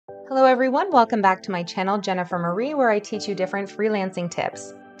Hello everyone, welcome back to my channel, Jennifer Marie, where I teach you different freelancing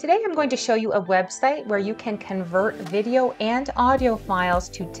tips. Today I'm going to show you a website where you can convert video and audio files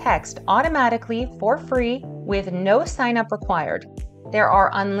to text automatically for free with no sign up required. There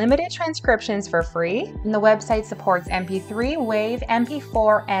are unlimited transcriptions for free, and the website supports MP3, WAV,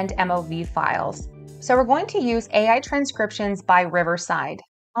 MP4, and MOV files. So we're going to use AI transcriptions by Riverside.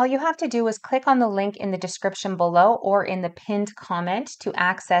 All you have to do is click on the link in the description below or in the pinned comment to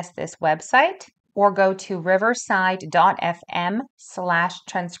access this website, or go to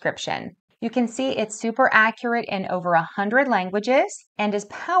riverside.fm/transcription. You can see it's super accurate in over 100 languages and is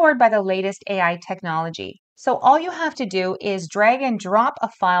powered by the latest AI technology. So all you have to do is drag and drop a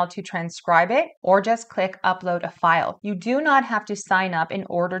file to transcribe it, or just click upload a file. You do not have to sign up in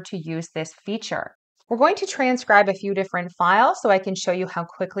order to use this feature. We're going to transcribe a few different files so I can show you how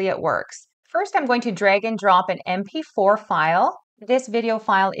quickly it works. First, I'm going to drag and drop an MP4 file. This video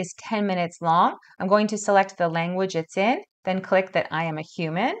file is 10 minutes long. I'm going to select the language it's in, then click that I am a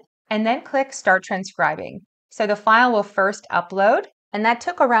human, and then click Start Transcribing. So the file will first upload, and that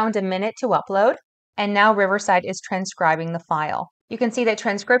took around a minute to upload, and now Riverside is transcribing the file. You can see that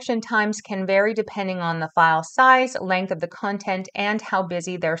transcription times can vary depending on the file size, length of the content, and how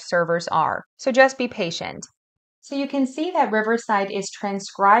busy their servers are. So just be patient. So you can see that Riverside is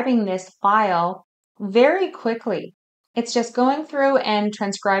transcribing this file very quickly. It's just going through and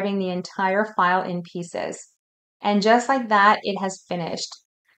transcribing the entire file in pieces. And just like that, it has finished.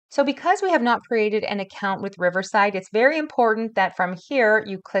 So because we have not created an account with Riverside, it's very important that from here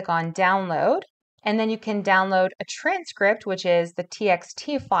you click on Download. And then you can download a transcript, which is the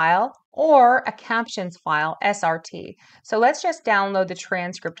TXT file, or a captions file, SRT. So let's just download the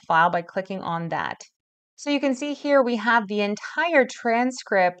transcript file by clicking on that. So you can see here we have the entire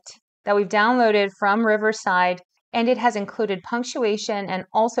transcript that we've downloaded from Riverside, and it has included punctuation and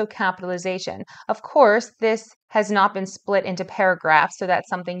also capitalization. Of course, this has not been split into paragraphs, so that's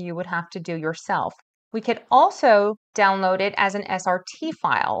something you would have to do yourself. We could also download it as an SRT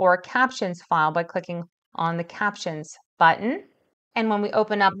file or a captions file by clicking on the captions button. And when we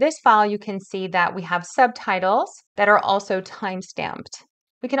open up this file, you can see that we have subtitles that are also time-stamped.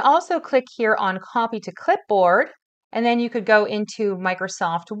 We can also click here on Copy to Clipboard, and then you could go into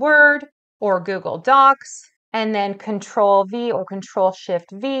Microsoft Word or Google Docs, and then Control-V or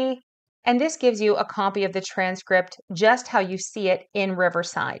Control-Shift-V. And this gives you a copy of the transcript just how you see it in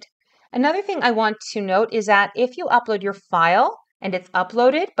Riverside. Another thing I want to note is that if you upload your file and it's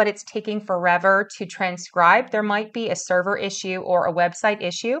uploaded, but it's taking forever to transcribe, there might be a server issue or a website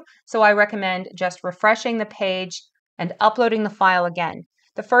issue. So I recommend just refreshing the page and uploading the file again.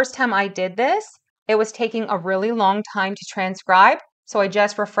 The first time I did this, it was taking a really long time to transcribe. So I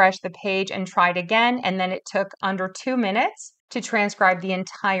just refreshed the page and tried again, and then it took under 2 minutes to transcribe the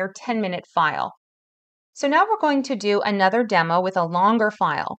entire 10-minute file. So now we're going to do another demo with a longer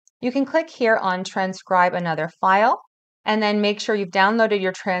file. You can click here on Transcribe Another File, and then make sure you've downloaded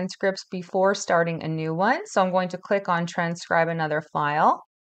your transcripts before starting a new one. So I'm going to click on Transcribe Another File,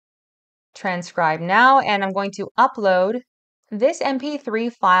 Transcribe Now, and I'm going to upload this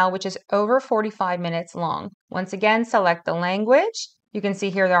MP3 file, which is over 45 minutes long. Once again, select the language. You can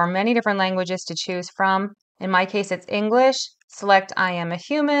see here there are many different languages to choose from. In my case, it's English. Select I am a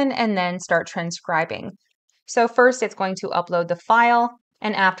human, and then start transcribing. So first, it's going to upload the file,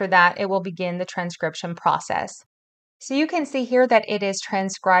 and after that, it will begin the transcription process. So you can see here that it is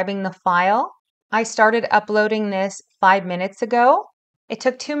transcribing the file. I started uploading this 5 minutes ago. It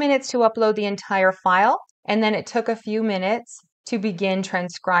took 2 minutes to upload the entire file, and then it took a few minutes to begin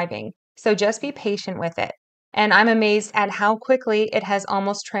transcribing. So just be patient with it. And I'm amazed at how quickly it has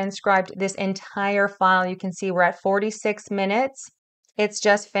almost transcribed this entire file. You can see we're at 46 minutes. It's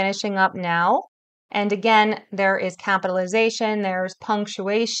just finishing up now. And again, there is capitalization, there's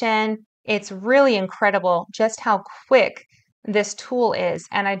punctuation. It's really incredible just how quick this tool is.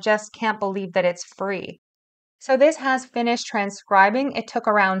 And I just can't believe that it's free. So this has finished transcribing. It took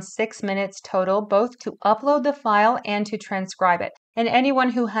around 6 minutes total, both to upload the file and to transcribe it. And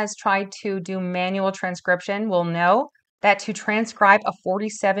anyone who has tried to do manual transcription will know that to transcribe a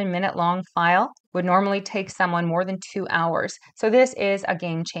 47-minute long file would normally take someone more than 2 hours. So this is a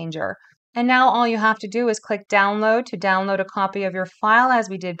game changer. And now all you have to do is click download to download a copy of your file as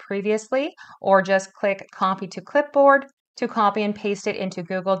we did previously, or just click Copy to Clipboard to copy and paste it into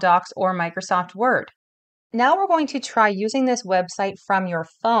Google Docs or Microsoft Word. Now we're going to try using this website from your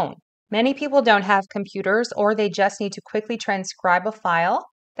phone. Many people don't have computers, or they just need to quickly transcribe a file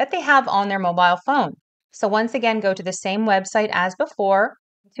that they have on their mobile phone. So once again, go to the same website as before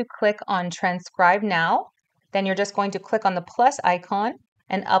to click on Transcribe Now. Then you're just going to click on the plus icon,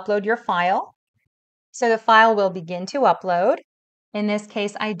 and upload your file. So the file will begin to upload. In this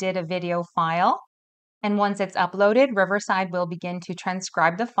case, I did a video file. And once it's uploaded, Riverside will begin to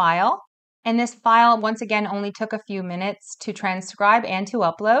transcribe the file. And this file, once again, only took a few minutes to transcribe and to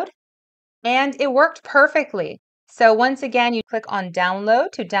upload. And it worked perfectly. So once again, you click on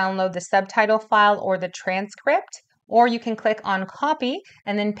download to download the subtitle file or the transcript, or you can click on copy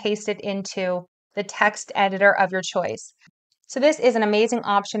and then paste it into the text editor of your choice. So this is an amazing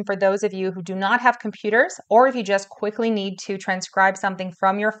option for those of you who do not have computers, or if you just quickly need to transcribe something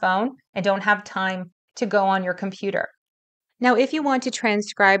from your phone and don't have time to go on your computer. Now, if you want to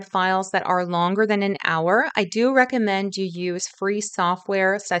transcribe files that are longer than an hour, I do recommend you use free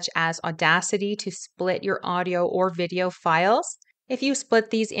software such as Audacity to split your audio or video files. If you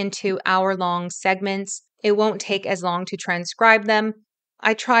split these into hour-long segments, it won't take as long to transcribe them.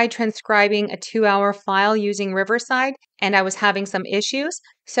 I tried transcribing a 2-hour file using Riverside, and I was having some issues.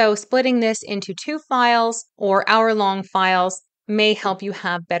 So splitting this into 2 files or hour-long files may help you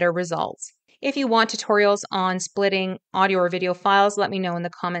have better results. If you want tutorials on splitting audio or video files, let me know in the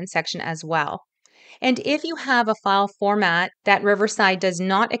comment section as well. And if you have a file format that Riverside does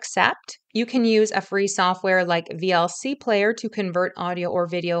not accept, you can use a free software like VLC Player to convert audio or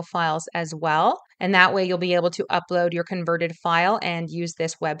video files as well. And that way you'll be able to upload your converted file and use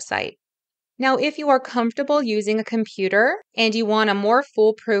this website. Now, if you are comfortable using a computer and you want a more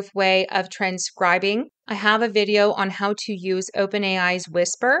foolproof way of transcribing, I have a video on how to use OpenAI's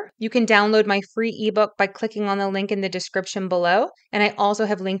Whisper. You can download my free ebook by clicking on the link in the description below. And I also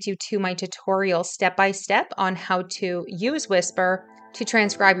have linked you to my tutorial step-by-step on how to use Whisper to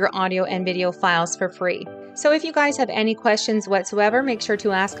transcribe your audio and video files for free. So if you guys have any questions whatsoever, make sure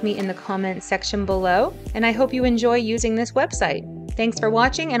to ask me in the comment section below. And I hope you enjoy using this website. Thanks for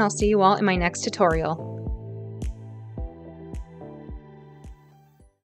watching, and I'll see you all in my next tutorial.